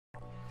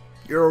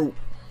Yo,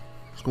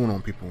 what's going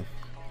on, people?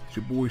 It's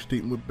your boy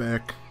Staten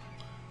back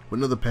with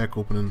another pack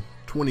opening.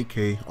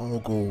 20k, all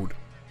gold,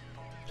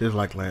 just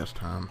like last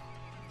time.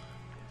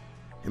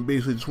 And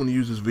basically just want to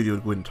use this video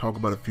to go ahead and talk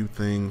about a few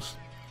things.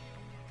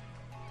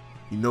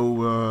 You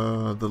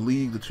know, the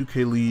league, the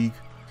 2K league,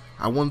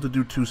 I wanted to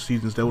do 2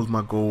 seasons, that was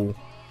my goal.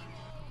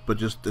 But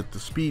just at the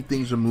speed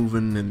things are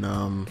moving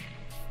and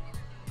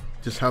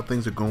just how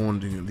things are going,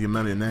 the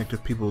amount of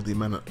inactive people, the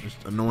amount of just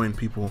annoying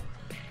people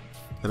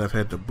that I've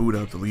had to boot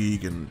out the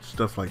league and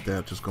stuff like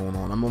that just going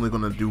on. I'm only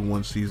going to do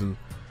 1 season.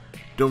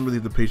 Don't really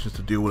have the patience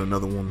to deal with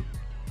another one.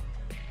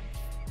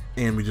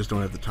 And we just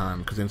don't have the time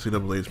because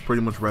NCAA is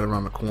pretty much right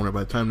around the corner.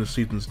 By the time the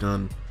season's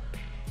done,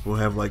 we'll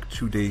have like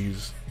 2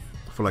 days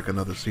for like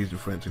another season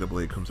for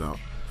NCAA comes out.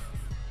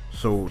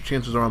 So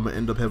chances are I'm going to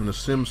end up having to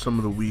sim some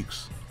of the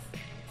weeks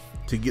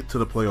to get to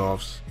the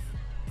playoffs.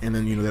 And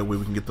then, you know, that way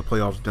we can get the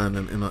playoffs done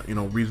in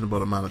a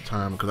reasonable amount of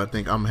time, because I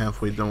think I'm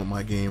halfway done with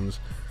my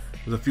games.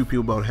 There's a few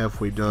people about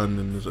halfway done,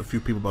 and there's a few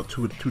people about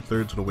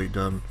two-thirds of the way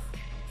done.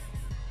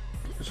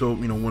 So,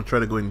 you know, we'll try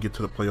to go ahead and get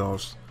to the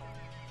playoffs.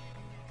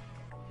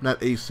 Not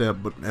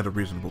ASAP, but at a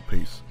reasonable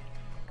pace.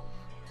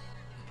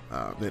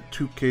 That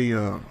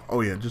 2K,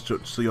 oh yeah, just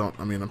so y'all,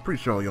 I mean, I'm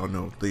pretty sure all y'all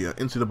know, the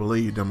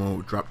NCAA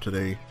demo dropped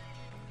today.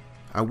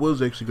 I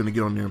was actually going to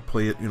get on there and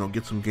play it, you know,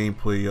 get some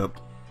gameplay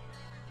up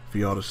for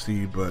y'all to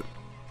see, but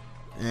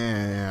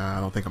I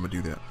don't think I'm going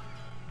to do that.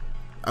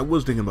 I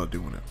was thinking about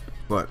doing it,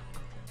 but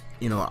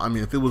you know, I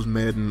mean, if it was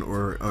Madden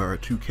or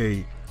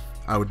 2K,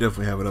 I would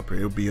definitely have it up here.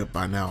 It would be up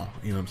by now,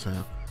 you know what I'm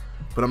saying?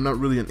 But I'm not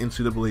really an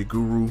NCAA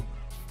guru,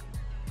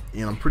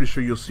 and I'm pretty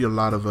sure you'll see a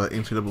lot of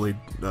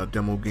NCAA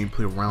demo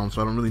gameplay around,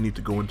 so I don't really need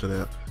to go into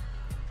that,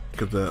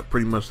 because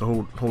pretty much the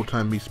whole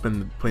time me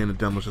playing the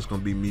demo is just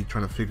going to be me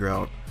trying to figure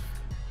out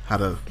how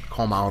to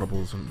call my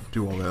audibles and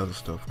do all that other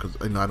stuff, because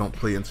you know, I don't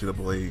play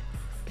NCAA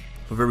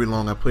for very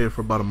long. I play it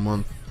for about a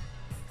month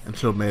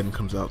until Madden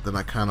comes out, then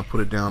I kind of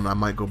put it down. I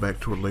might go back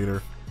to it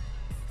later.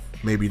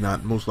 Maybe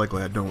not, most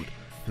likely I don't,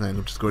 and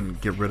I'm just going to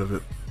get rid of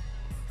it.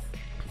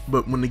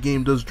 But when the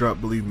game does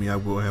drop, believe me, I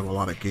will have a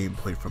lot of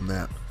gameplay from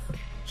that.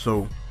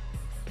 So,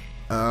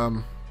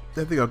 I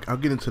think I'll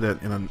get into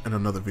that in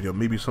another video,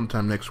 maybe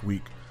sometime next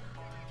week.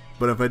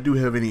 But if I do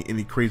have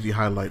any crazy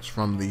highlights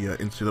from the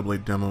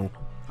NCAA demo,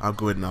 I'll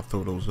go ahead and I'll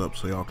throw those up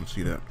so y'all can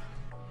see that.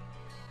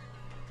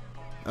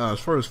 As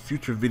far as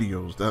future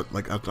videos,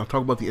 I'll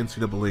talk about the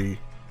NCAA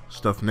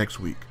stuff next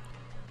week.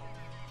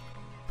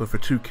 But for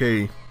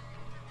 2K,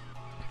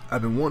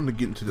 I've been wanting to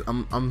get into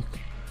I'm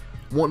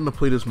wanting to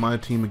play this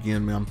MyTeam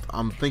again, man.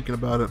 I'm thinking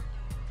about it,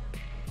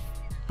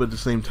 but at the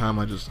same time,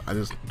 I just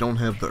don't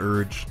have the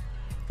urge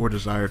or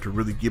desire to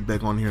really get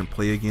back on here and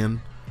play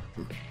again.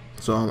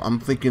 So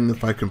I'm thinking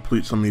if I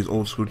complete some of these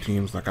old school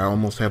teams, like I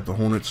almost have the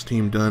Hornets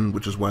team done,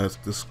 which is why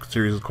this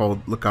series is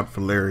called Look Out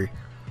for Larry.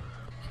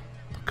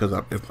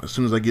 Because as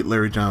soon as I get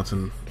Larry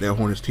Johnson, that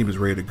Hornets team is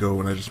ready to go,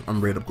 and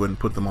I'm ready to go ahead and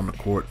put them on the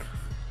court.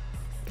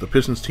 The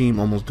Pistons team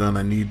almost done.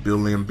 I need Bill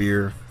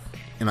Laimbeer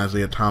and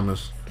Isiah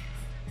Thomas.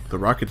 The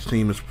Rockets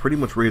team is pretty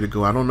much ready to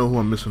go. I don't know who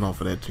I'm missing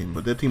off of that team,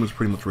 but that team is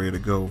pretty much ready to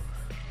go.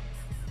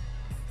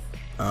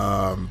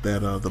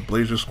 The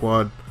Blazers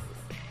squad,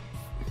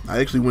 I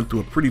actually went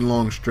through a pretty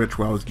long stretch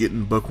where I was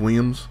getting Buck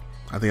Williams.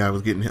 I think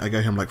I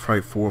got him like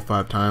probably 4 or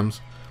 5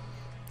 times.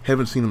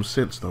 Haven't seen him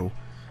since though,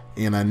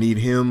 and I need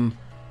him.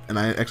 And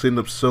I actually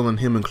ended up selling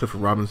him and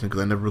Clifford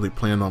because I never really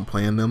planned on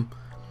playing them.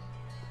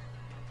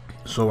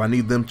 So I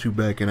need them 2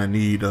 back, and I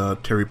need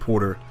Terry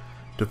Porter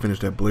to finish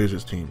that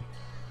Blazers team.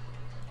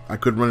 I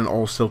could run an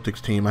all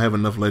Celtics team. I have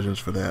enough legends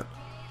for that.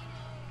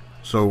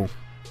 So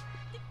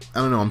I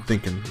don't know. I'm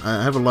thinking.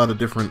 I have a lot of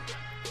different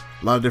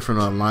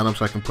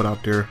lineups I can put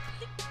out there.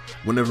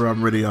 Whenever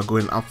I'm ready, I'll go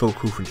ahead and I'll throw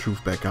Proof and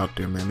Truth back out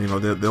there, man. You know,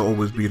 they'll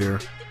always be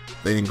there.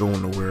 They ain't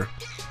going nowhere.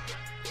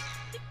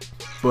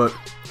 But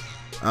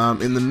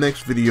in the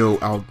next video,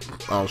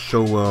 I'll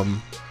show.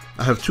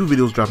 I have 2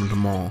 videos dropping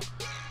tomorrow.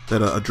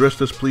 That Address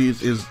This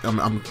Please is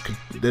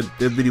that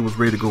video was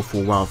ready to go for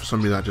a while. For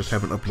some reason I just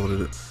haven't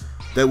uploaded it.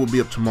 That will be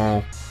up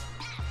tomorrow,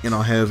 and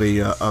I'll have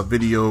a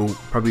video,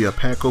 probably a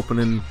pack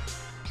opening,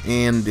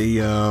 and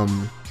a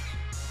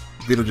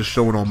video just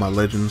showing all my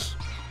legends,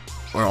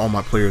 or all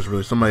my players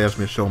really. Somebody asked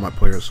me to show all my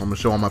players, so I'm gonna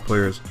show all my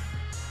players,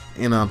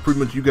 and pretty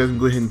much you guys can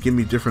go ahead and give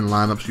me different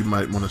lineups you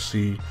might want to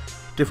see,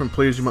 different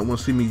players you might want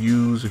to see me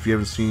use if you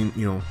haven't seen,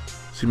 you know,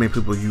 see many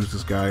people use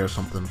this guy or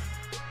something.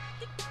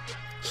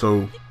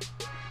 So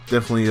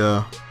definitely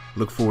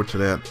look forward to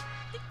that,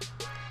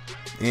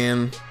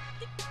 and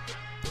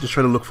just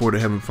try to look forward to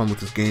having fun with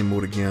this game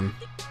mode again.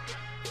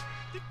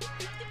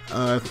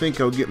 I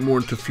think I'll get more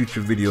into future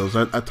videos.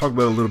 I talked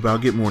about it a little bit. I'll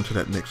get more into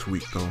that next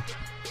week though.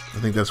 I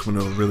think that's when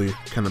it'll really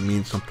kind of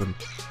mean something.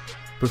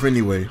 But for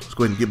anyway, let's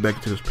go ahead and get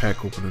back to this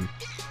pack opening.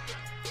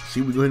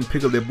 See, we go ahead and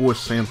pick up that boy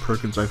Sam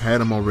Perkins. I've had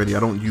him already. I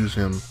don't use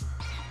him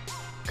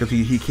because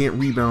he can't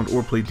rebound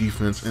or play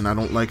defense, and I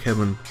don't like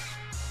having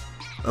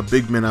a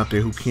big man out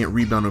there who can't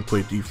rebound and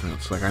play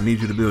defense. Like, I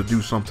need you to be able to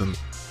do something.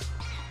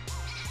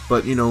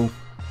 But you know,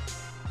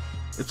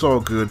 it's all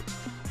good.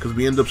 because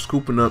we end up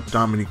scooping up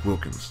Dominique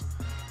Wilkins.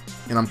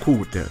 And I'm cool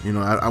with that. You know,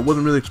 I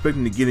wasn't really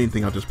expecting to get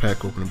anything out this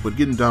pack opening, but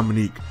getting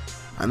Dominique,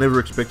 I never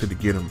expected to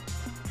get him.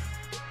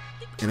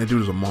 And that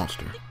dude is a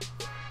monster.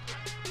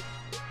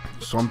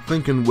 So I'm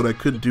thinking what I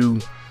could do,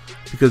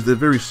 because they're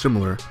very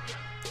similar,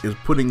 is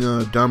putting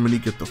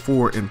Dominique at the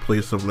 4 in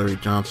place of Larry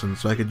Johnson,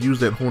 so I could use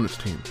that Hornets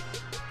team.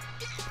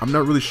 I'm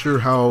not really sure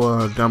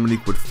how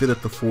Dominique would fit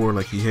at the 4.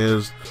 Like, he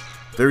has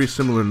very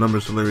similar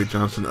numbers to Larry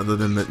Johnson, other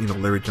than that, you know,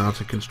 Larry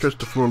Johnson can stretch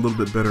the floor a little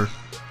bit better.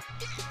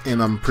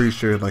 And I'm pretty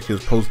sure like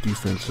his post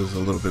defense is a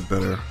little bit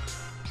better.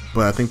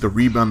 But I think the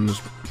rebounding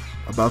is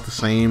about the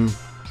same,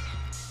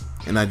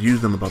 and I'd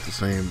use them about the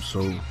same.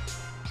 So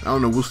I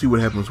don't know, we'll see what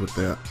happens with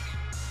that.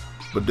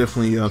 But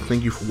definitely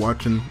thank you for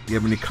watching. If you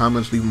have any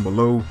comments, leave them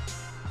below.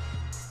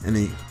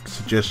 Any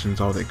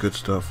suggestions, all that good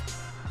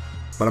stuff.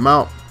 But I'm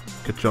out.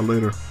 Catch y'all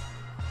later.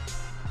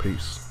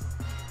 Peace.